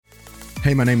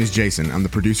Hey, my name is Jason. I'm the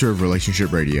producer of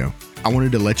Relationship Radio. I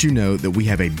wanted to let you know that we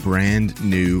have a brand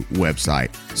new website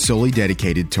solely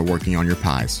dedicated to working on your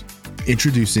pies.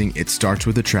 Introducing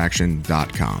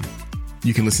itstartswithattraction.com.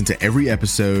 You can listen to every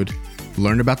episode,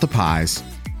 learn about the pies,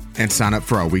 and sign up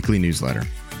for our weekly newsletter.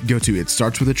 Go to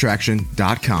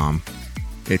itstartswithattraction.com.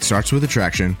 It starts with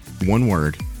attraction, one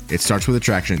word,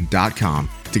 itstartswithattraction.com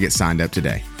to get signed up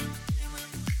today.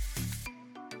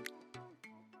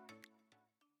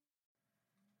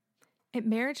 At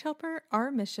Marriage Helper,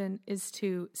 our mission is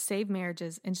to save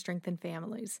marriages and strengthen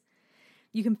families.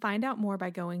 You can find out more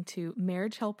by going to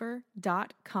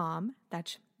marriagehelper.com.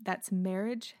 That's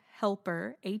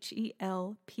marriagehelper,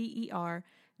 HELPER.com.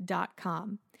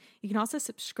 You can also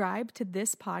subscribe to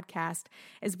this podcast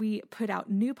as we put out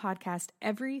new podcasts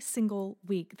every single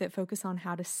week that focus on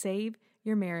how to save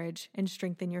your marriage and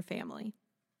strengthen your family.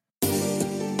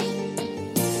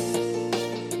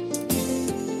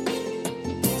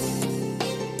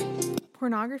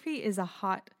 Pornography is a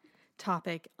hot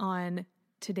topic on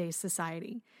today's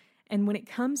society. And when it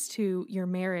comes to your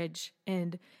marriage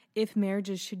and if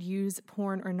marriages should use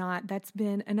porn or not, that's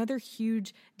been another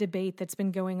huge debate that's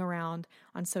been going around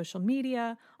on social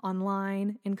media,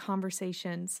 online, in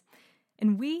conversations.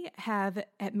 And we have,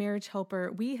 at Marriage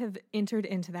Helper, we have entered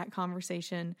into that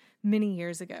conversation many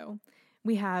years ago.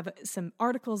 We have some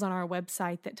articles on our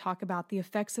website that talk about the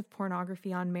effects of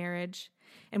pornography on marriage.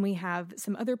 And we have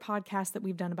some other podcasts that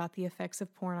we've done about the effects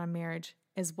of porn on marriage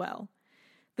as well.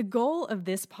 The goal of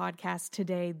this podcast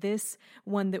today, this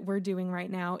one that we're doing right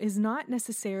now, is not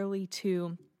necessarily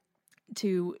to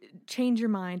change your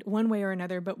mind one way or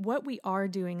another, but what we are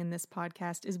doing in this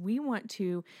podcast is we want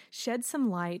to shed some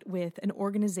light with an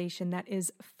organization that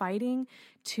is fighting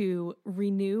to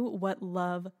renew what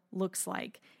love looks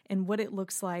like and what it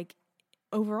looks like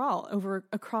overall,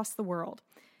 across the world.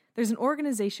 There's an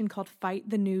organization called Fight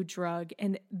the New Drug,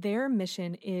 and their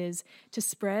mission is to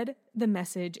spread the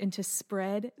message and to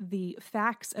spread the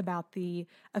facts about the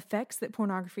effects that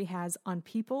pornography has on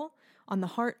people, on the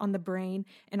heart, on the brain,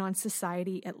 and on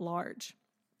society at large.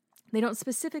 They don't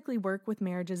specifically work with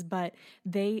marriages, but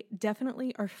they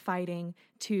definitely are fighting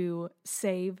to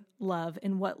save love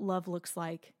and what love looks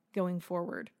like going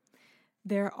forward.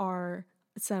 There are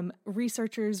some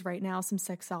researchers right now, some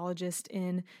sexologists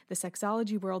in the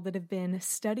sexology world that have been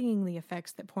studying the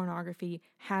effects that pornography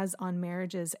has on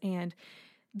marriages. And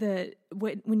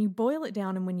when you boil it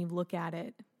down and when you look at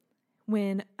it,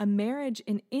 when a marriage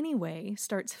in any way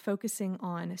starts focusing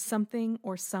on something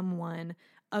or someone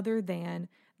other than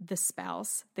the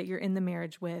spouse that you're in the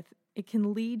marriage with, it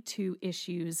can lead to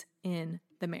issues in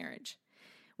the marriage.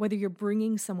 Whether you're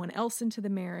bringing someone else into the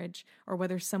marriage or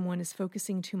whether someone is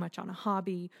focusing too much on a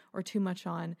hobby or too much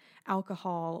on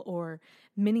alcohol or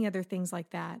many other things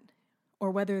like that, or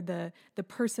whether the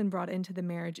person brought into the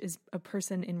marriage is a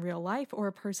person in real life or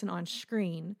a person on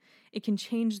screen, it can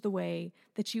change the way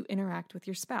that you interact with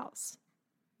your spouse.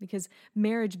 Because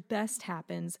marriage best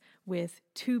happens with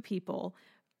two people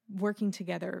working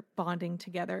together, bonding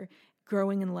together,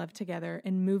 growing in love together,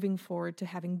 and moving forward to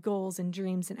having goals and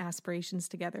dreams and aspirations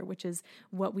together, which is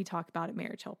what we talk about at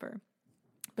Marriage Helper.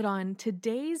 But on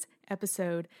today's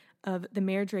episode of the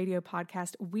Marriage Radio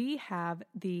podcast, we have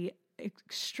the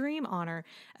extreme honor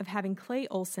of having Clay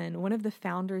Olson, one of the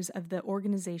founders of the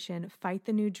organization Fight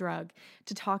the New Drug,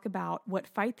 to talk about what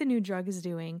Fight the New Drug is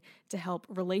doing to help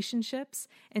relationships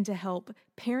and to help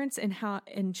parents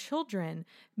and children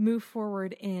move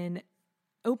forward in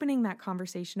opening that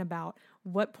conversation about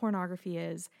what pornography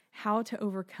is, how to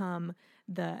overcome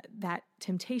that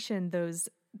temptation, those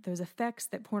effects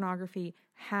that pornography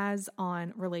has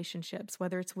on relationships,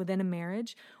 whether it's within a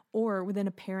marriage or within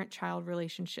a parent-child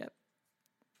relationship.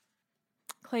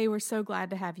 Clay, we're so glad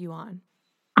to have you on.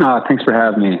 Thanks for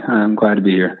having me. I'm glad to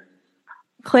be here.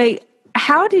 Clay,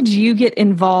 how did you get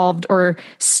involved or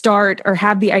start or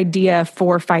have the idea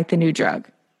for Fight the New Drug?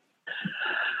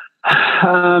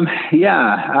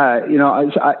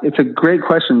 It's a great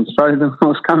question. It's probably the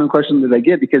most common question that I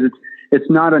get because it's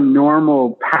not a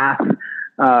normal path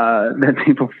that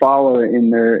people follow in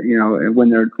their,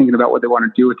 when they're thinking about what they want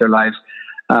to do with their lives.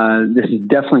 This is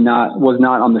definitely was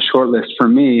not on the short list for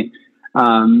me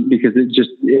because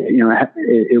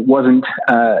it wasn't.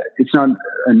 It's not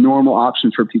a normal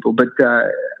option for people. But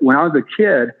when I was a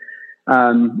kid,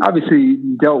 obviously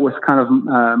dealt with kind of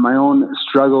my own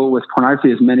struggle with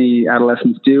pornography, as many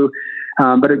adolescents do.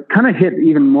 But it kind of hit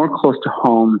even more close to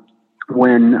home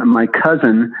when my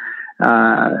cousin,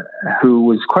 who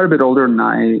was quite a bit older than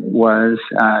I was,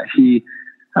 he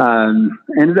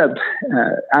ended up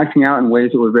acting out in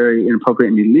ways that were very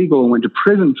inappropriate and illegal, and went to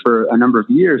prison for a number of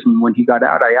years. And when he got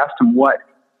out, I asked him what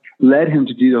led him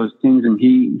to do those things, and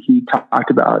he talked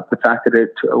about the fact that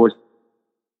it was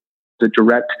the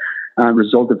direct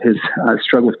result of his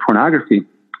struggle with pornography.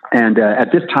 And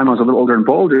at this time, I was a little older and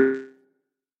bolder,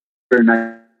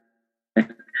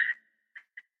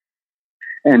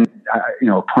 and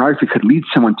pornography could lead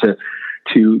someone to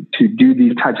do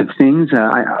these types of things.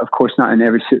 Of course, not in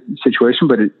every situation,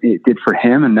 but it did for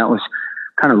him, and that was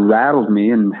kind of rattled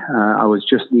me. And I was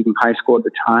just leaving high school at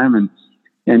the time and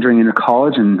entering into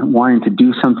college and wanting to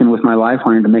do something with my life,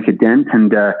 wanting to make a dent,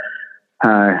 and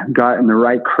got in the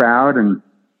right crowd and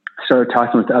started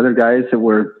talking with other guys that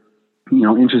were,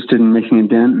 interested in making a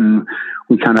dent. And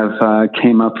we kind of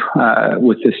came up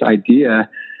with this idea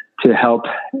to help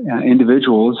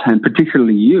individuals, and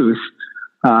particularly youth,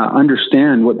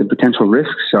 understand what the potential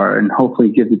risks are, and hopefully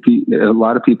give a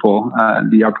lot of people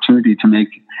the opportunity to make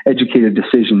educated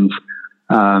decisions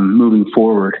moving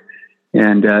forward.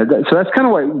 And so that's kind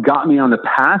of what got me on the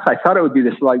path. I thought it would be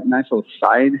this nice little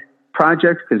side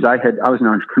project, because I was an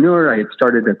entrepreneur. I had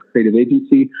started a creative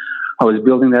agency. I was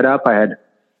building that up. I had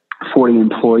 40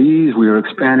 employees. We were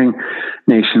expanding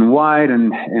nationwide,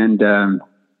 and then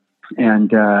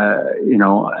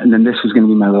this was going to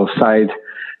be my little side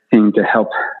thing to help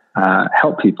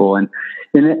people. And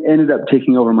it ended up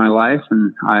taking over my life,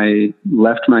 and I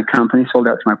left my company, sold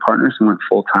out to my partners, and went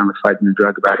full time with Fighting the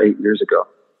Drug about 8 years ago.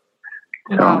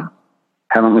 So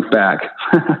haven't looked back.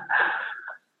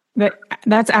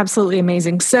 That's absolutely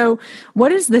amazing. So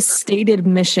what is the stated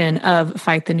mission of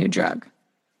Fight the New Drug?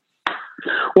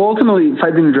 Well, ultimately,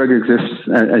 Fight the New Drug exists,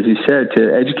 as you said,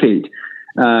 to educate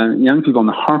young people on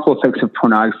the harmful effects of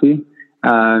pornography,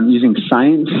 using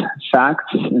science,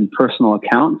 facts, and personal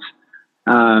accounts.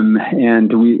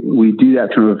 And we do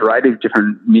that through a variety of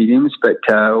different mediums. But,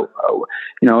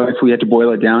 if we had to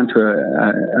boil it down to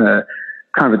a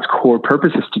kind of its core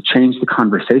purpose, is to change the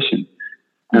conversation.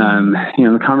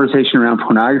 The conversation around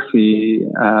pornography,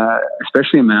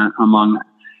 especially among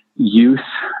youth,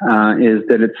 is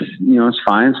that it's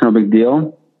fine. It's no big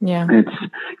deal. Yeah. It's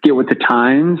get with the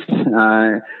times.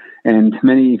 And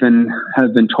many even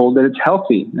have been told that it's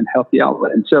healthy and healthy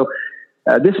outlet. And so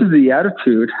this is the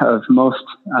attitude of most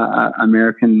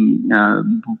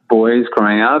American boys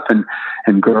growing up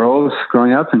and girls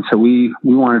growing up. And so we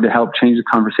wanted to help change the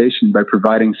conversation by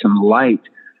providing some light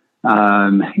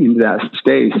into that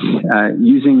space,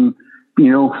 using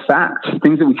facts,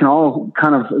 things that we can all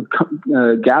kind of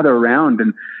gather around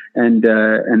and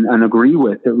agree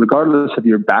with, that regardless of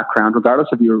your background, regardless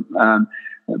of your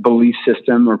belief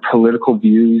system or political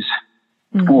views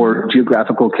or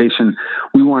geographic location,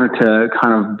 we wanted to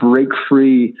kind of break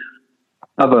free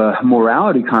of a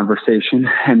morality conversation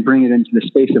and bring it into the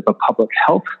space of a public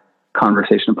health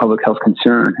conversation, a public health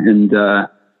concern. And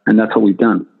that's what we've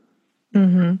done.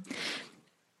 Mm-hmm.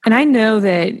 And I know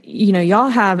that, y'all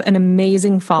have an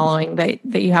amazing following that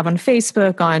you have on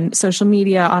Facebook, on social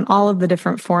media, on all of the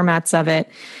different formats of it.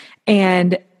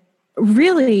 And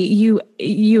really,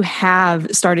 you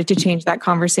have started to change that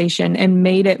conversation and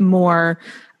made it more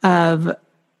of,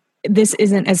 this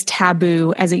isn't as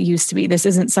taboo as it used to be. This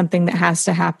isn't something that has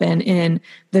to happen in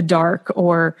the dark,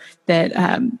 or that,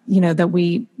 that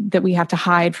we have to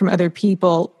hide from other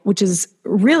people, which is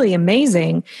really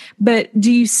amazing. But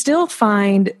do you still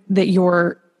find that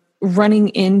you're running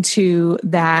into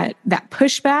that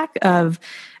pushback of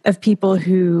people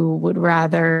who would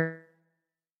rather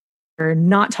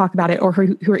not talk about it, or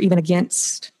who are even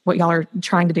against what y'all are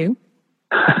trying to do?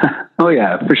 Oh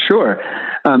yeah, for sure.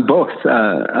 On both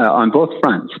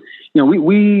fronts.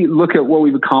 We look at what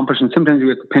we've accomplished, and sometimes we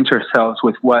have to pinch ourselves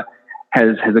with what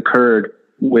has occurred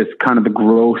with kind of the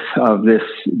growth of this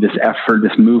effort,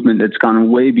 this movement that's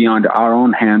gone way beyond our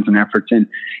own hands and efforts. And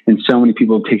so many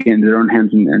people have taken it into their own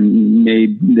hands and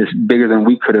made this bigger than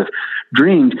we could have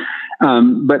dreamed.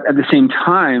 But at the same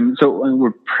time, so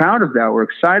we're proud of that. We're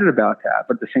excited about that.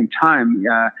 But at the same time,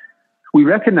 we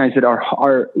recognize that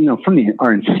from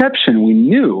our inception, we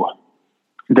knew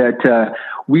that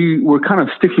we were kind of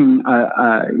sticking,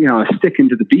 a stick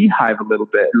into the beehive a little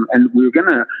bit, and we were going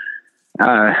to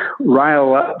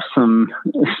rile up some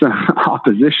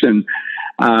opposition.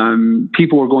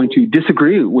 People were going to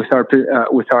disagree with our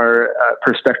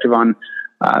perspective on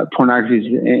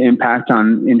pornography's impact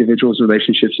on individuals'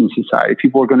 relationships in society.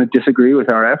 People were going to disagree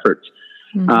with our efforts.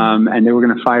 And they were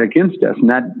going to fight against us. And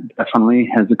that definitely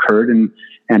has occurred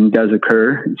and does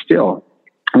occur still.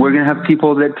 We're going to have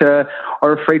people that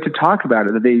are afraid to talk about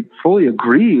it, that they fully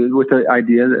agree with the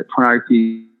idea that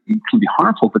pornography can be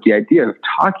harmful, but the idea of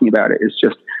talking about it is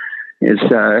just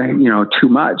too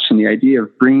much. And the idea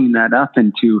of bringing that up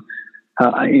into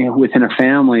within a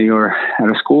family or at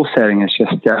a school setting is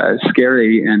just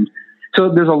scary. And so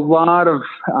there's a lot of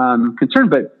concern.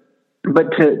 But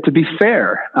to be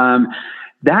fair,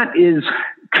 that is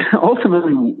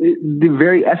ultimately the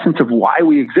very essence of why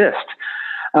we exist.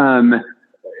 When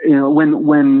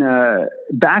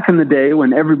back in the day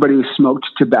when everybody smoked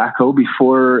tobacco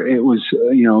before it was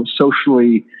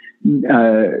socially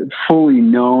fully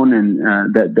known, and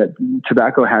that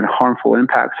tobacco had harmful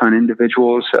impacts on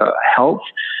individuals' health,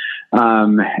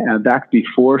 back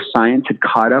before science had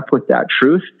caught up with that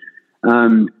truth.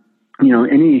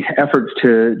 Any efforts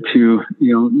to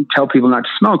tell people not to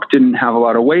smoke didn't have a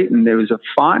lot of weight, and there was a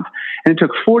fought. And it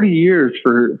took 40 years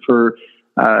for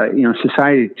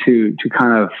society to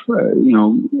kind of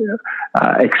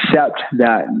accept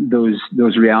that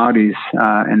those realities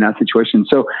in that situation.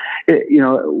 So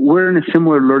we're in a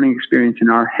similar learning experience in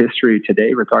our history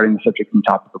today regarding the subject and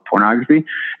topic of pornography.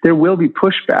 There will be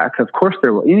pushback, of course.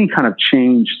 There will. Any kind of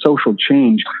change, social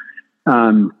change,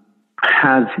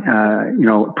 has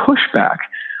pushback,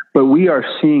 but we are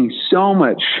seeing so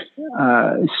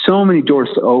many doors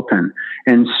to open,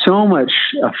 and so much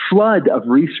a flood of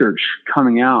research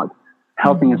coming out,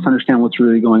 helping us understand what's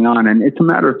really going on. And it's a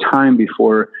matter of time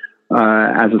before,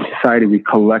 as a society, we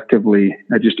collectively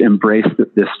just embrace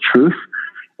this truth.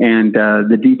 And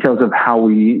the details of how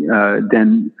we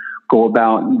then go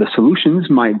about the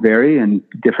solutions might vary, and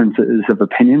differences of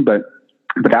opinion. But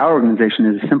our organization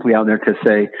is simply out there to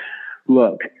say,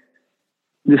 look,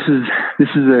 this is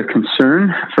a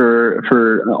concern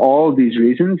for all of these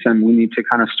reasons, and we need to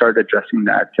kind of start addressing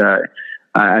that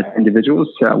as individuals,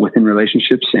 within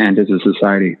relationships, and as a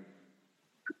society.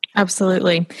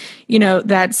 Absolutely.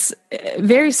 That's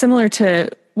very similar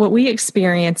to what we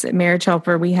experience at Marriage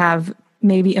Helper. We have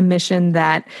maybe a mission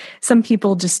that some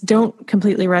people just don't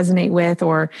completely resonate with,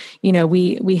 or,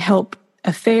 we help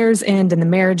affairs end and the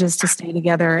marriages to stay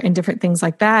together and different things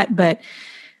like that. But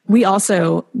we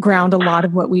also ground a lot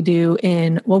of what we do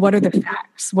in, well, what are the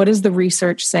facts? What does the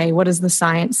research say? What does the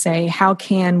science say? How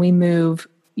can we move,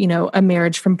 a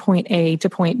marriage from point A to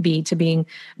point B to being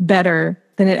better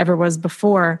than it ever was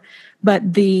before?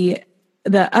 But the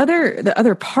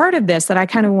other part of this that I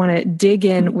kind of want to dig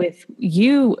in with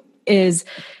you is,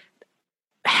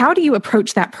 how do you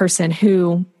approach that person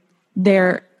who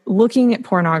they're looking at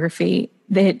pornography?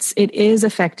 It is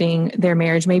affecting their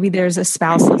marriage. Maybe there's a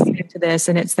spouse listening to this,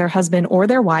 and it's their husband or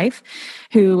their wife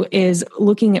who is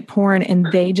looking at porn, and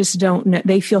they just don't know.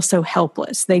 They feel so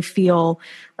helpless. They feel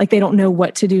like they don't know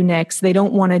what to do next. They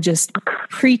don't want to just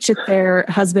preach at their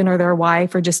husband or their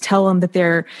wife, or just tell them that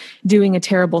they're doing a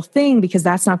terrible thing, because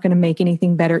that's not going to make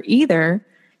anything better either.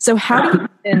 So how do you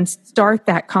then start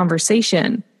that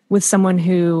conversation with someone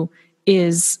who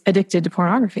is addicted to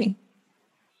pornography?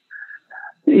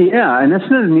 Yeah, and that's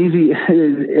not an easy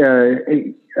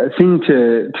thing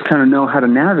to kind of know how to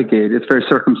navigate. It's very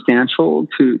circumstantial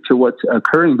to what's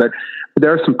occurring, but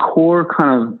there are some core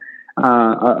kind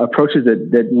of approaches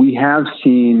that we have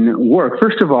seen work.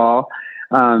 First of all,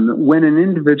 when an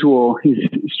individual is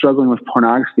struggling with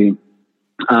pornography,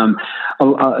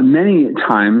 many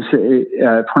times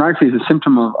pornography is a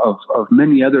symptom of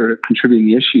many other contributing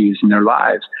issues in their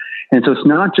lives. And so it's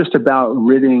not just about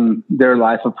ridding their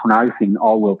life of pornography and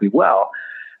all will be well.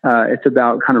 It's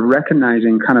about kind of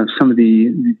recognizing kind of some of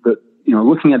the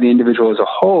looking at the individual as a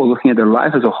whole, looking at their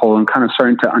life as a whole, and kind of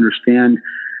starting to understand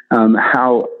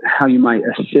how you might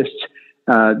assist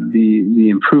the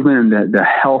improvement and the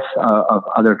health of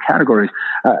other categories.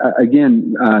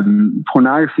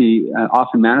 Pornography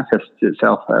often manifests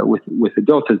itself with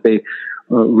adults as they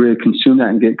really consume that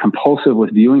and get compulsive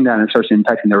with viewing that, and it starts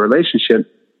impacting their relationship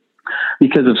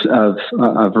because of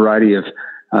a variety of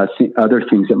other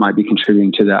things that might be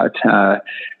contributing to that.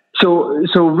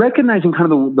 So recognizing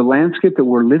kind of the landscape that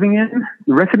we're living in,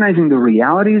 recognizing the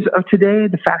realities of today,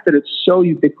 the fact that it's so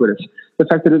ubiquitous, the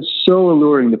fact that it's so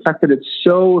alluring, the fact that it's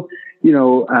so,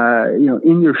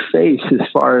 in your face as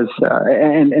far as,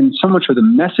 and so much of the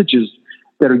messages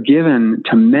that are given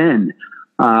to men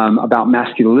about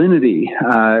masculinity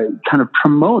kind of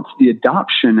promotes the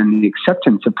adoption and the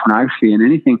acceptance of pornography, and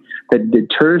anything that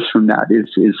deters from that is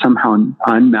somehow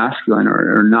unmasculine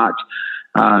or not,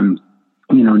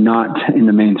 not in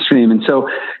the mainstream. And so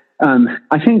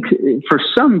I think for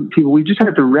some people, we just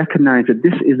have to recognize that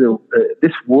this is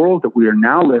this world that we are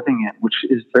now living in, which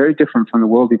is very different from the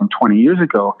world even 20 years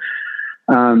ago,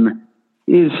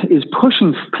 is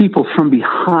pushing people from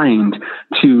behind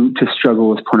to struggle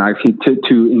with pornography,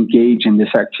 to engage in this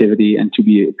activity and to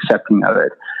be accepting of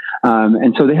it.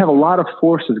 And so they have a lot of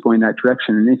forces going that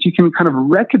direction. And if you can kind of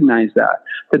recognize that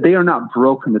they are not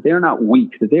broken, that they are not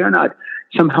weak, that they are not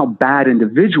somehow bad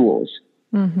individuals,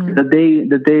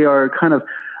 that they are kind of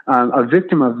a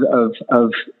victim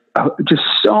of just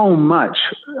so much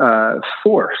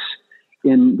force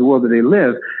in the world that they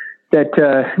live, that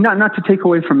not to take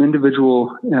away from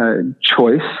individual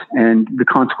choice and the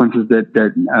consequences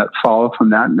that follow from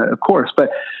that, of course, but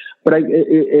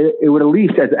it would, at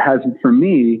least as it has for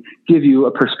me, give you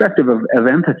a perspective of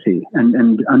empathy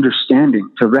and understanding,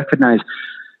 to recognize,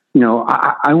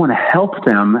 I want to help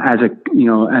them as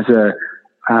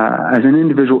an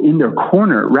individual in their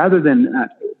corner, rather than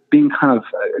being kind of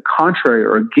contrary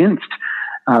or against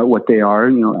what they are,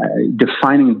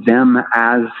 defining them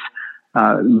as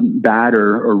bad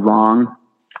or wrong,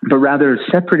 but rather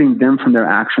separating them from their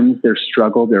actions, their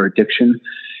struggle, their addiction,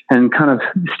 and kind of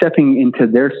stepping into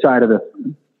on their side of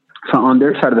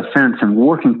the fence and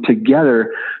working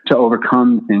together to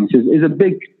overcome things is a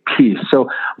big piece. So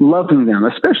loving them,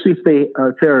 especially if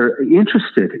they're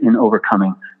interested in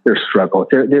overcoming their struggle,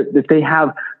 if they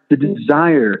have the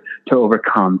desire to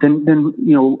overcome, then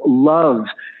love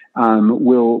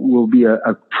will be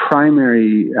a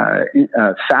primary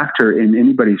factor in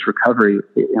anybody's recovery.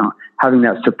 Having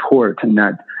that support and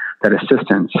that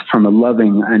assistance from a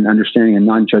loving and understanding and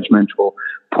non-judgmental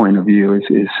point of view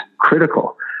is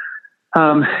critical.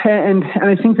 And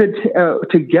I think that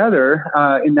together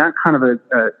in that kind of a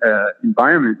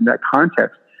environment, in that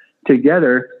context,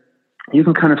 together you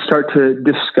can kind of start to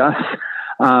discuss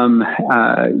some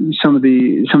of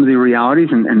the realities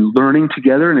and learning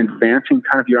together and advancing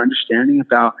kind of your understanding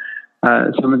about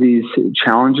some of these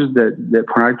challenges that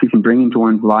pornography can bring into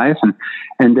one's life,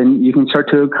 and then you can start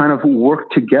to kind of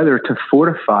work together to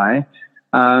fortify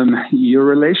your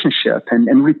relationship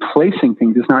and replacing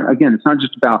things. It's not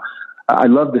just about. I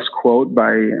love this quote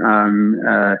by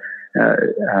Dan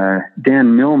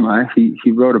Milma.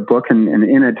 He wrote a book, and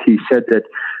in it he said that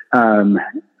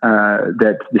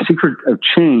the secret of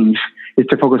change is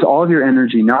to focus all of your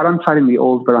energy not on fighting the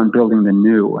old, but on building the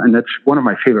new. And that's one of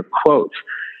my favorite quotes.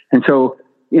 And so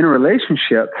in a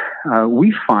relationship,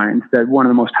 we find that one of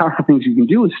the most powerful things you can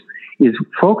do is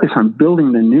focus on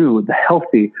building the new, the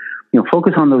healthy,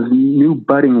 focus on those new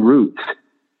budding roots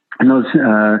and those,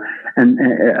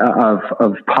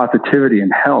 of positivity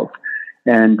and health.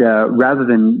 And, rather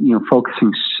than,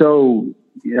 focusing so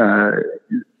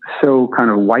kind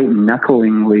of white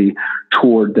knucklingly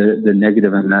toward the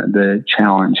negative and the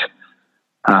challenge.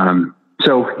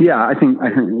 So yeah, I think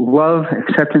love,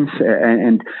 acceptance,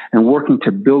 and working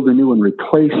to build a new and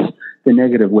replace the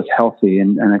negative with healthy.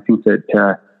 And I think that,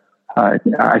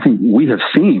 I think we have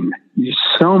seen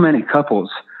so many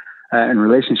couples and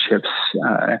relationships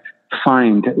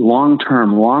find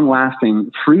long-term,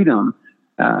 long-lasting freedom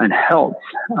and health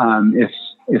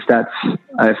if that's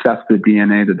the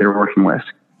DNA that they're working with.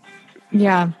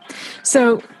 Yeah.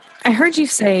 So I heard you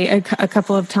say a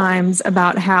couple of times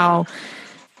about how,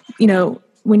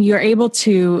 when you're able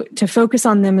to focus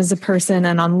on them as a person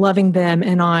and on loving them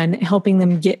and on helping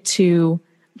them get to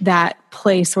that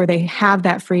place where they have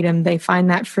that freedom, they find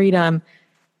that freedom,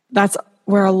 that's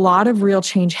where a lot of real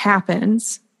change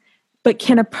happens. But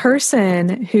can a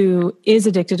person who is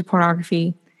addicted to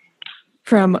pornography,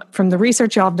 from the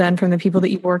research y'all have done, from the people that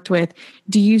you've worked with,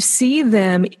 do you see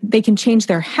them, they can change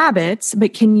their habits,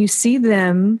 but have you seen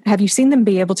them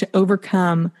be able to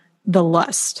overcome the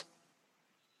lust?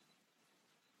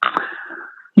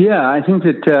 Yeah, I think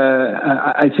that,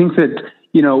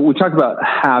 we talk about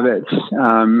habits,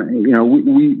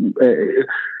 we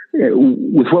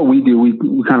with what we do, we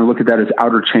kind of look at that as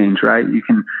outer change, right? You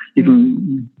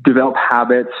can develop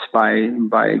habits by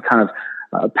kind of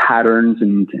patterns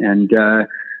and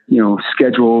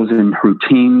schedules and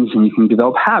routines, and you can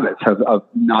develop habits of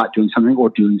not doing something or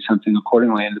doing something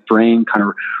accordingly, and the brain kind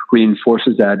of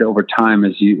reinforces that over time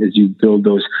as you build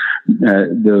those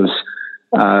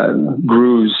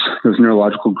grooves, those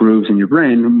neurological grooves in your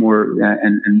brain more,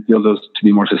 and build those to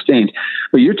be more sustained.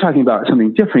 But you're talking about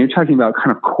something different. You're talking about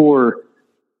kind of core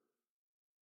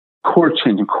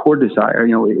change and core desire.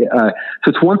 So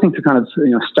it's one thing to kind of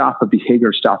stop a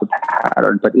behavior, stop a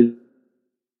pattern, but is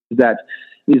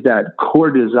that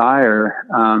core desire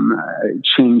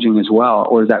changing as well,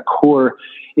 or is that core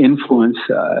influence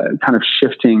kind of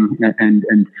shifting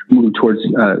and moving towards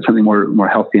something more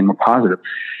healthy and more positive?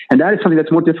 And that is something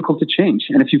that's more difficult to change.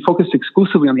 And if you focus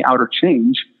exclusively on the outer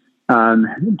change,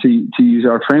 to use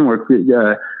our framework,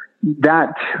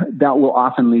 that will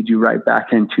often lead you right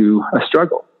back into a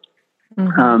struggle.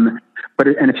 Mm-hmm. But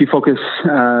if you focus,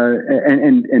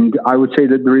 and I would say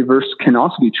that the reverse can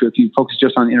also be true. If you focus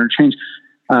just on inner change,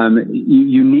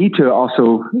 you need to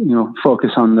also,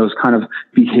 focus on those kind of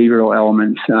behavioral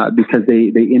elements, because they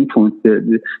influence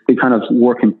they kind of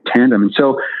work in tandem. And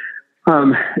so,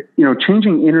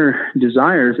 changing inner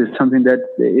desires is something that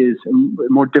is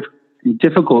more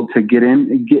difficult to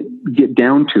get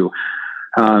down to.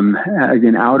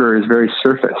 Again, outer is very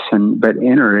surface, but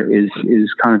inner is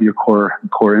kind of your core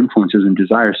influences and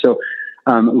desires. So,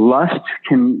 lust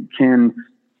can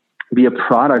be a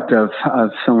product of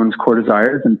someone's core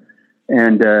desires, and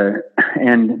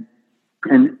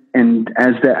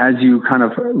as you kind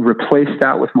of replace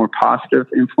that with more positive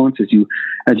influence, as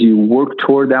you work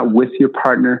toward that with your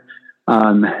partner,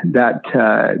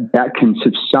 that can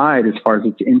subside as far as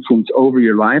its influence over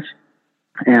your life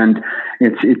and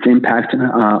its impact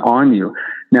on you.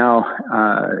 Now,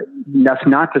 that's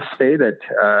not to say that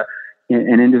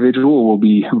an individual will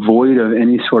be void of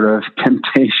any sort of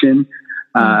temptation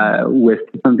with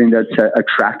something that's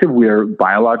attractive. We are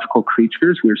biological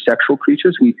creatures. We are sexual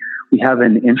creatures. We have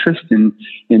an interest in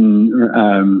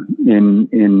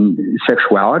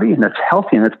sexuality, and that's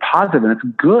healthy, and that's positive, and it's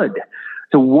good.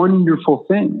 It's a wonderful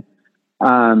thing.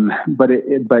 But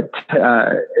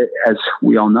as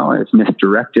we all know, it's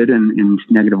misdirected in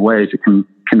negative ways. It can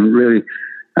really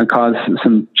cause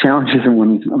some challenges in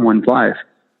one's life.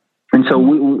 And so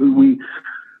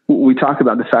we talk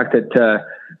about the fact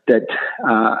that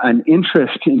an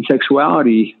interest in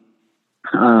sexuality,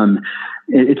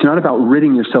 it's not about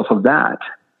ridding yourself of that.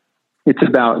 It's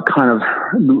about kind of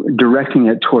directing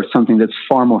it towards something that's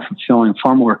far more fulfilling,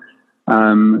 far more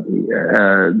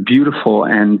beautiful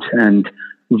and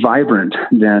vibrant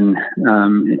than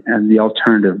the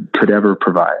alternative could ever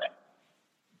provide.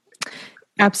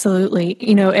 Absolutely.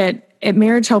 At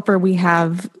Marriage Helper, we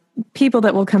have people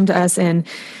that will come to us, and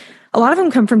a lot of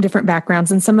them come from different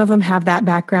backgrounds, and some of them have that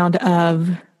background of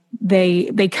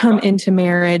they come into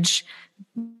marriage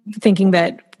thinking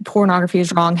that pornography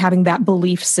is wrong, having that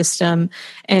belief system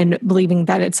and believing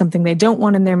that it's something they don't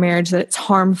want in their marriage, that it's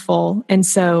harmful. And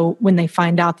so when they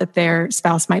find out that their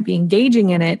spouse might be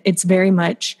engaging in it, it's very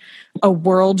much a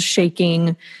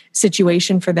world-shaking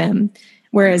situation for them.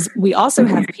 Whereas we also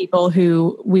have people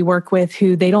who we work with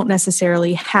who they don't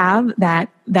necessarily have that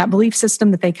belief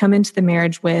system that they come into the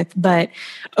marriage with, but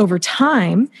over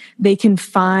time they can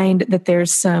find that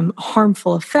there's some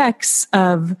harmful effects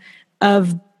of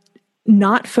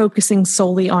not focusing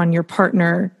solely on your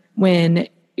partner when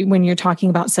you're talking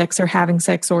about sex or having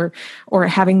sex or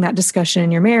having that discussion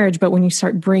in your marriage. But when you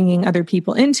start bringing other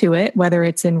people into it, whether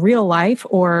it's in real life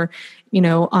or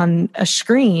on a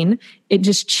screen, it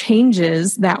just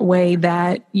changes that way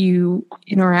that you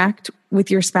interact with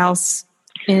your spouse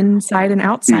inside and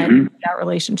outside of that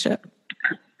relationship.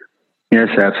 Yes,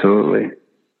 absolutely.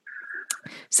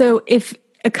 So if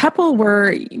a couple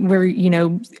were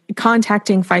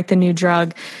contacting Fight the New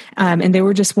Drug, and they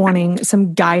were just wanting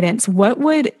some guidance, what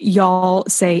would y'all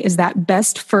say is that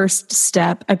best first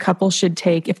step a couple should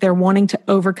take if they're wanting to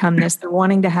overcome this? They're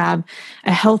wanting to have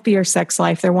a healthier sex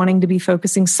life. They're wanting to be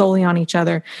focusing solely on each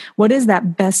other. What is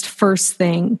that best first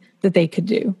thing that they could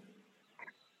do?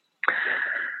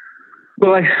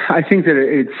 Well, I think that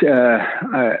it's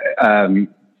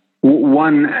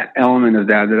one element of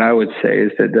that I would say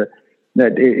is that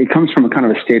it comes from a kind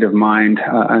of a state of mind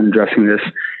on addressing this.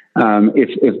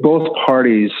 If both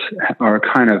parties are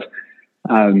kind of,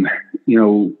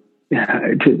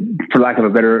 for lack of a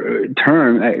better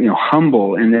term,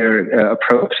 humble in their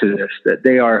approach to this, that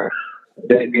they are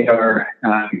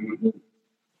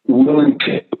willing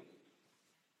to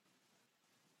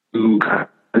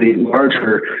the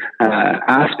larger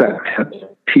aspect of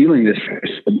feeling this.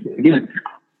 Again,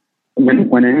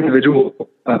 when an individual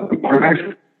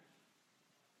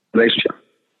relationship,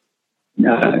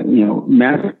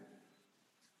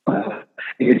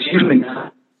 it's usually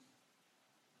not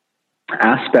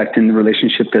aspect in the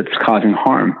relationship that's causing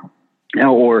harm,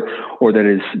 or that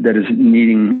is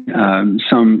needing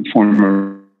some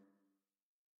form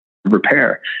of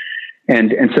repair.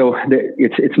 And so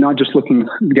it's not just looking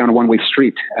down a one-way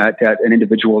street at an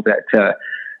individual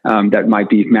that might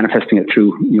be manifesting it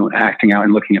through, acting out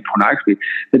and looking at pornography.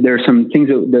 That there are some things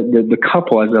that the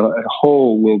couple as a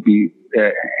whole will be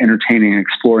entertaining and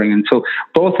exploring. And so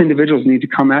both individuals need to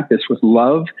come at this with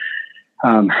love,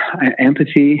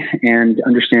 empathy, and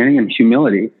understanding and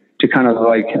humility to kind of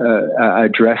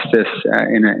address this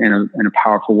in a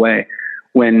powerful way.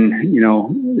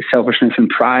 When, selfishness and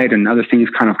pride and other things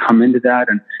kind of come into that,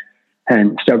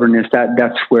 and stubbornness,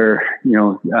 that's where,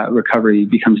 recovery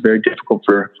becomes very difficult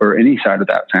for any side of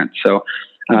that fence. So,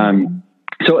 kind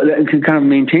of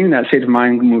maintaining that state of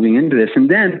mind moving into this. And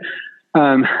then,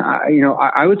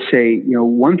 I would say,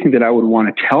 one thing that I would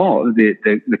want to tell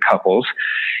the couples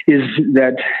is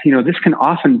that, this can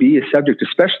often be a subject,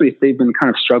 especially if they've been kind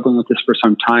of struggling with this for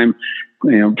some time,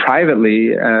 privately,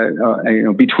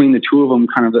 between the two of them,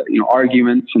 kind of,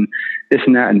 arguments and this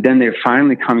and that. And then they're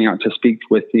finally coming out to speak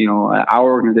with,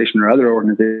 our organization or other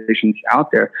organizations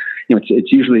out there.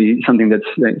 It's usually something that's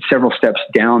several steps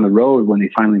down the road when they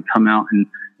finally come out and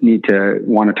need to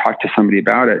want to talk to somebody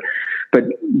about it. But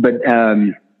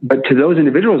to those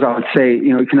individuals, I would say,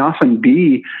 it can often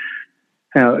be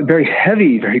very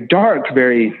heavy, very dark,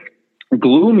 very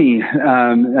gloomy,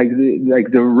 like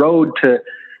the road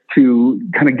to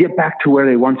kind of get back to where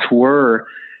they once were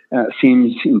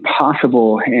seems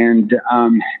impossible, and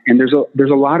there's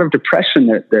a lot of depression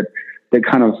that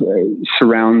kind of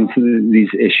surrounds these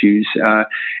issues,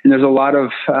 and there's a lot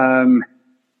of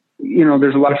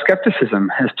there's a lot of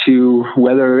skepticism as to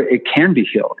whether it can be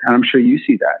healed. And I'm sure you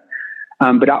see that.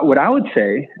 But what I would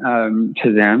say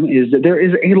to them is that there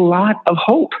is a lot of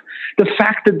hope. The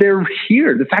fact that they're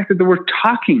here, the fact that we're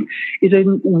talking is a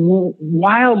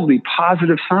wildly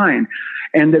positive sign.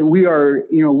 And that we are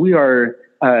the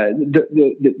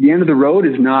end of the road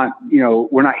is not,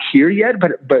 we're not here yet,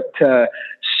 but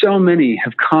so many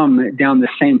have come down the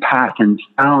same path and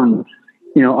found,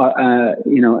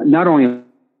 not only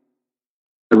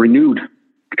a renewed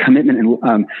commitment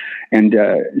and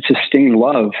sustaining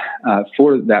love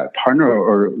for that partner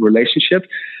or relationship,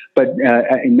 but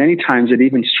many times it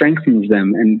even strengthens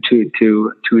them and to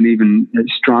an even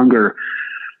stronger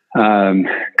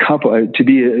couple, to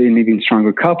be an even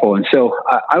stronger couple. And so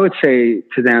I would say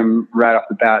to them right off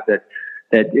the bat that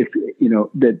if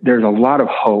that there's a lot of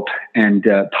hope and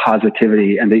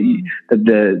positivity, and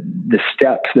the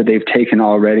steps that they've taken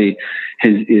already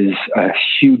is a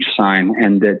huge sign,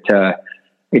 and that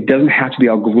it doesn't have to be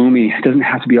all gloomy, it doesn't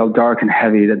have to be all dark and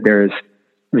heavy. That there's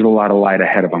a lot of light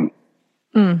ahead of them.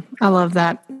 I love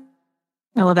that.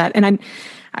 And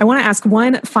I want to ask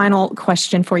one final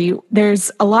question for you.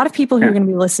 There's a lot of people who are going to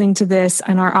be listening to this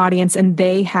in our audience, and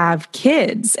they have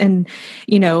kids, and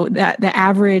that the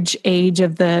average age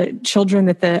of the children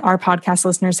that our podcast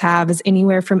listeners have is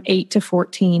anywhere from 8 to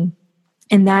 14.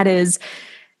 And that is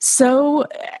so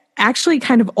actually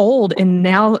kind of old in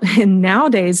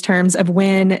nowadays terms of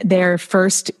when they're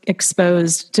first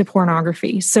exposed to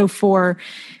pornography. So for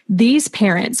these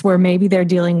parents, where maybe they're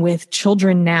dealing with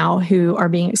children now who are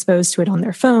being exposed to it on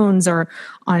their phones or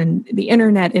on the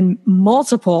internet in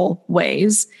multiple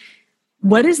ways,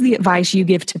 what is the advice you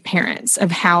give to parents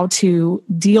of how to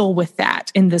deal with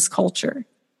that in this culture?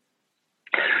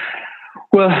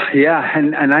 Well, yeah,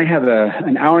 and I have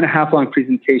an hour and a half long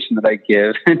presentation that I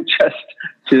give just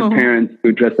to parents to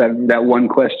address that one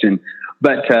question.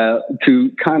 But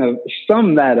to kind of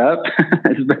sum that up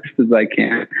as best as I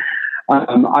can,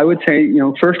 I would say,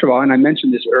 first of all, and I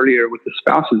mentioned this earlier with the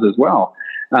spouses as well,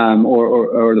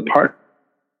 or the partner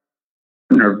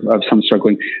of some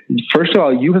struggling. First of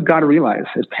all, you have got to realize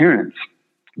as parents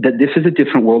that this is a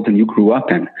different world than you grew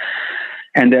up in.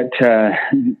 And that,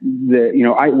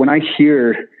 when I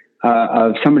hear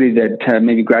of somebody that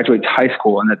maybe graduates high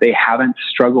school and that they haven't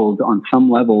struggled on some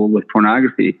level with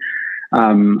pornography,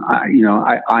 I'm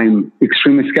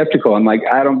extremely skeptical. I'm like,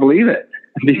 I don't believe it,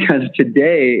 because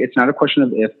today it's not a question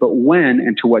of if, but when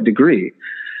and to what degree.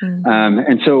 Mm-hmm.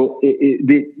 And so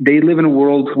they live in a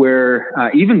world where,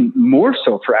 even more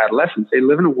so for adolescents, they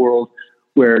live in a world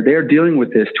where they're dealing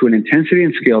with this to an intensity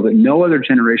and scale that no other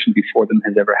generation before them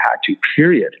has ever had to,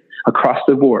 period, across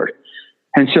the board.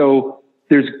 And so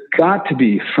there's got to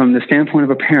be, from the standpoint of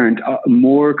a parent,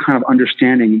 more kind of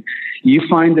understanding. You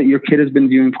find that your kid has been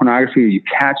viewing pornography, or you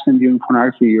catch them viewing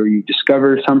pornography, or you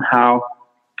discover somehow,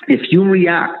 if you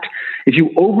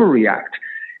overreact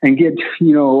and get,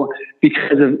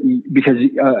 because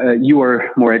you are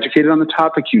more educated on the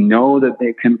topic,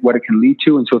 that what it can lead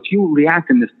to. And so if you react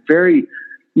in this very,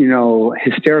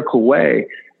 hysterical way,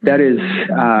 that is,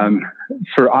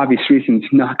 for obvious reasons,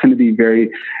 not going to be very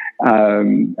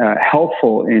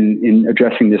helpful in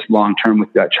addressing this long term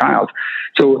with that child.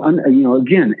 So,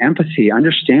 again, empathy,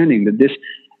 understanding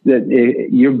that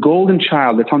your golden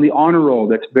child that's on the honor roll,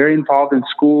 that's very involved in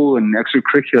school and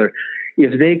extracurricular,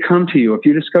 if they come to you, if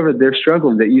you discover they're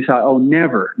struggling, that you thought, oh,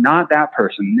 never, not that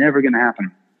person, never going to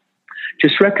happen,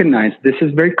 just recognize this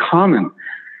is very common.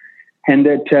 And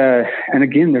that, and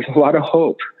again, there's a lot of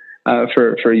hope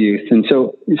for youth. And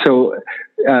so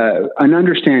an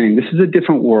understanding, this is a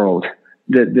different world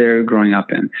that they're growing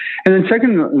up in. And then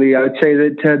secondly, I would say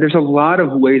that there's a lot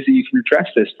of ways that you can address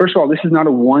this. First of all, this is not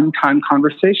a one-time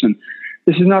conversation.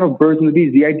 This is not a birds and the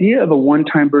bees. The idea of a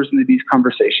one-time birds and the bees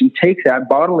conversation, take that,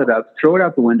 bottle it up, throw it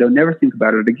out the window, never think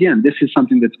about it again. This is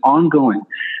something that's ongoing,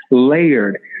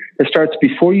 layered. It starts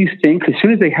before you think. As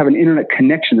soon as they have an internet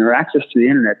connection or access to the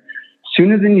internet,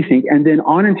 sooner than you think, and then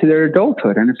on into their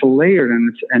adulthood. And it's layered,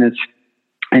 and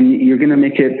you're going to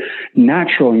make it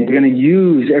natural. You're going to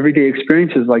use everyday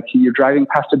experiences, like you're driving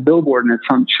past a billboard and it's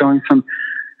showing some,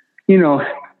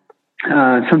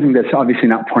 something that's obviously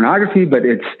not pornography, but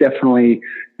it's definitely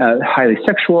highly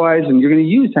sexualized. And you're going to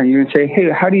use that. And you're going to say,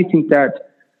 hey, how do you think that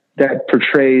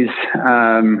portrays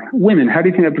women? How do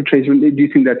you think that portrays? Do you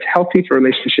think that's healthy for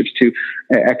relationships to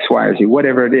X, Y, or Z,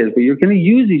 whatever it is? But you're going to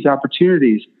use these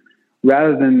opportunities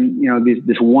rather than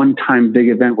this one-time big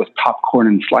event with popcorn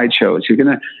and slideshows. You're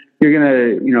gonna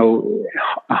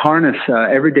harness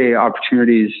everyday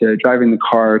opportunities, driving the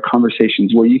car,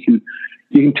 conversations where you can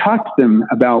talk to them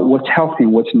about what's healthy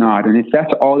and what's not. And if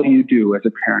that's all you do as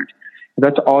a parent, if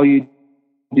that's all you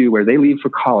do, where they leave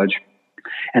for college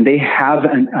and they have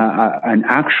an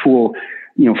actual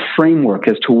framework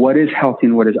as to what is healthy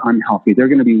and what is unhealthy, they're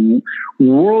going to be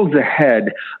worlds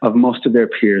ahead of most of their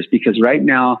peers, because right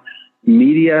now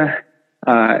media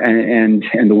and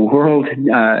the world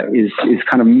is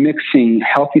kind of mixing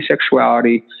healthy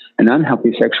sexuality and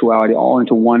unhealthy sexuality all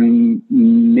into one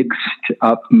mixed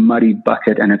up muddy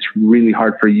bucket, and it's really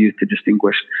hard for youth to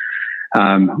distinguish.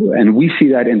 And we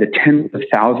see that in the tens of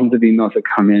thousands of emails that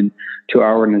come in to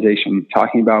our organization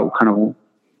talking about kind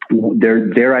of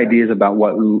their ideas about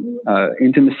what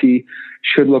intimacy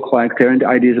should look like, their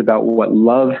ideas about what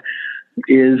love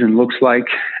is and looks like,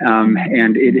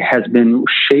 and it has been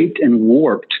shaped and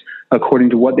warped according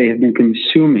to what they have been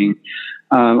consuming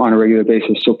on a regular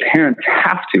basis. So parents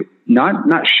have to,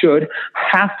 not should,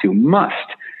 have to, must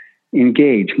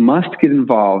engage, must get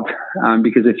involved,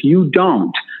 because if you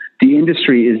don't, the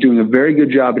industry is doing a very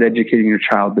good job at educating your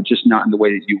child, but just not in the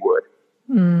way that you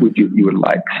would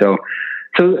like.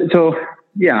 So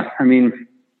yeah, I mean,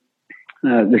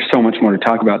 there's so much more to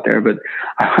talk about there, but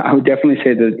I would definitely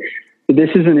say that this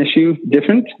is an issue,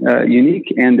 different,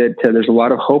 unique, and that there's a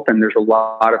lot of hope, and there's a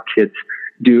lot of kids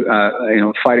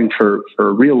fighting for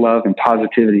real love and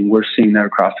positivity. We're seeing that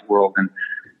across the world, and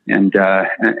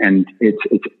it's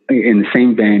in the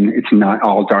same vein. It's not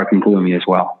all dark and gloomy as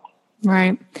well.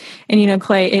 Right. And,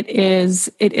 Clay, it is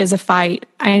a fight.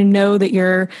 I know that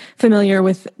you're familiar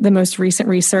with the most recent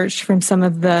research from some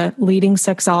of the leading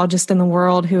sexologists in the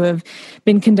world who have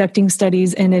been conducting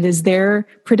studies, and it is their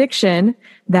prediction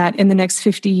that in the next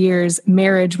 50 years,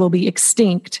 marriage will be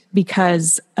extinct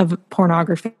because of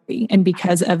pornography and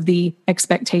because of the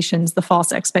expectations, the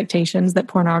false expectations that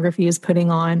pornography is putting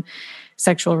on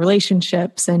sexual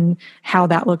relationships and how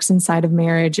that looks inside of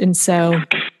marriage. And so,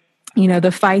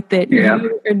 the fight that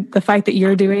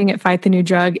you're doing at Fight the New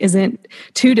Drug isn't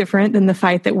too different than the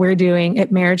fight that we're doing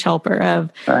at Marriage Helper of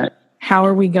how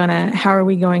are we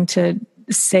going to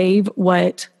save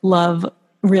what love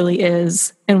really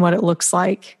is and what it looks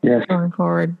like going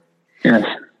forward. Yes.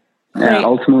 Yeah,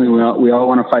 ultimately we all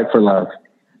want to fight for love.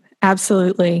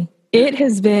 Absolutely. It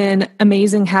has been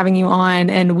amazing having you on,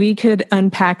 and we could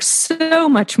unpack so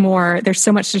much more. There's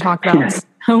so much to talk about.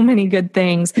 So many good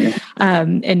things.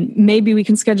 And maybe we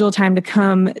can schedule a time to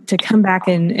come back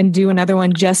and do another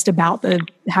one just about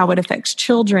how it affects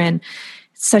children.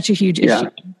 Such a huge issue.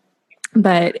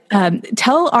 But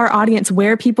tell our audience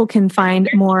where people can find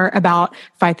more about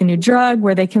Fight the New Drug,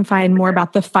 where they can find more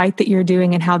about the fight that you're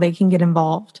doing and how they can get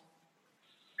involved.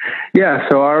 Yeah,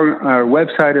 so our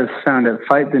website is found at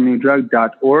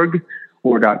fightthenewdrug.org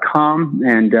or .com,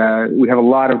 and we have a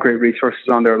lot of great resources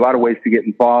on there, a lot of ways to get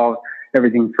involved.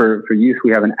 Everything for youth.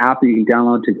 We have an app that you can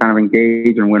download to kind of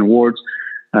engage and win awards.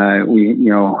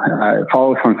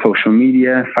 Follow us on social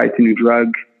media, Fight the New Drug,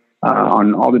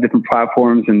 on all the different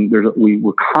platforms. And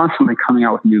we're constantly coming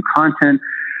out with new content,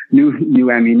 new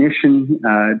ammunition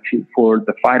for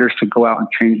the fighters to go out and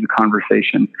change the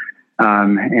conversation.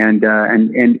 And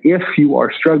if you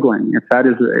are struggling, if that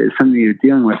is something you're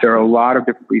dealing with, there are a lot of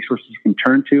different resources you can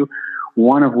turn to.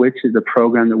 One of which is a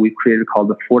program that we've created called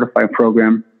the Fortify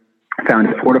Program, found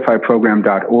at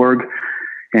fortifyprogram.org.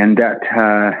 And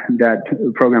that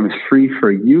program is free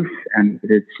for youth, and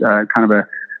it's kind of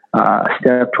a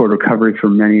step toward recovery for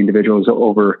many individuals.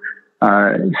 Over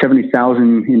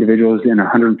 70,000 individuals in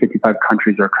 155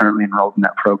 countries are currently enrolled in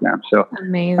that program. So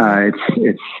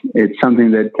it's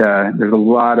something that there's a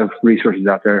lot of resources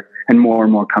out there, and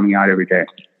more coming out every day.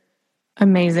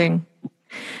 Amazing.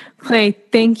 Clay,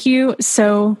 thank you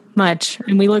so much.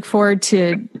 And we look forward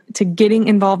to getting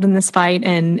involved in this fight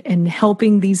and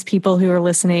helping these people who are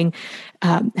listening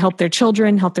help their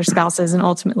children, help their spouses, and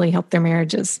ultimately help their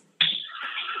marriages.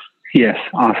 Yes.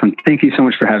 Awesome. Thank you so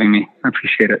much for having me. I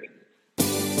appreciate it.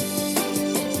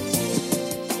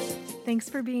 Thanks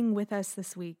for being with us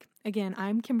this week. Again,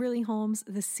 I'm Kimberly Holmes,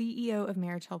 the CEO of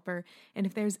Marriage Helper, and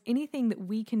if there's anything that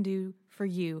we can do for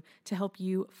you to help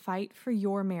you fight for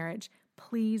your marriage,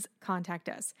 please contact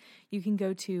us. You can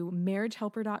go to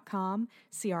marriagehelper.com,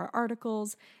 see our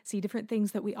articles, see different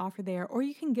things that we offer there, or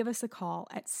you can give us a call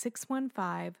at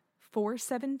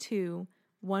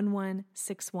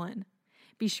 615-472-1161.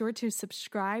 Be sure to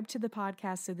subscribe to the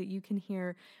podcast so that you can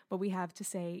hear what we have to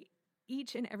say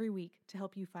each and every week to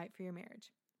help you fight for your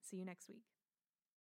marriage. See you next week.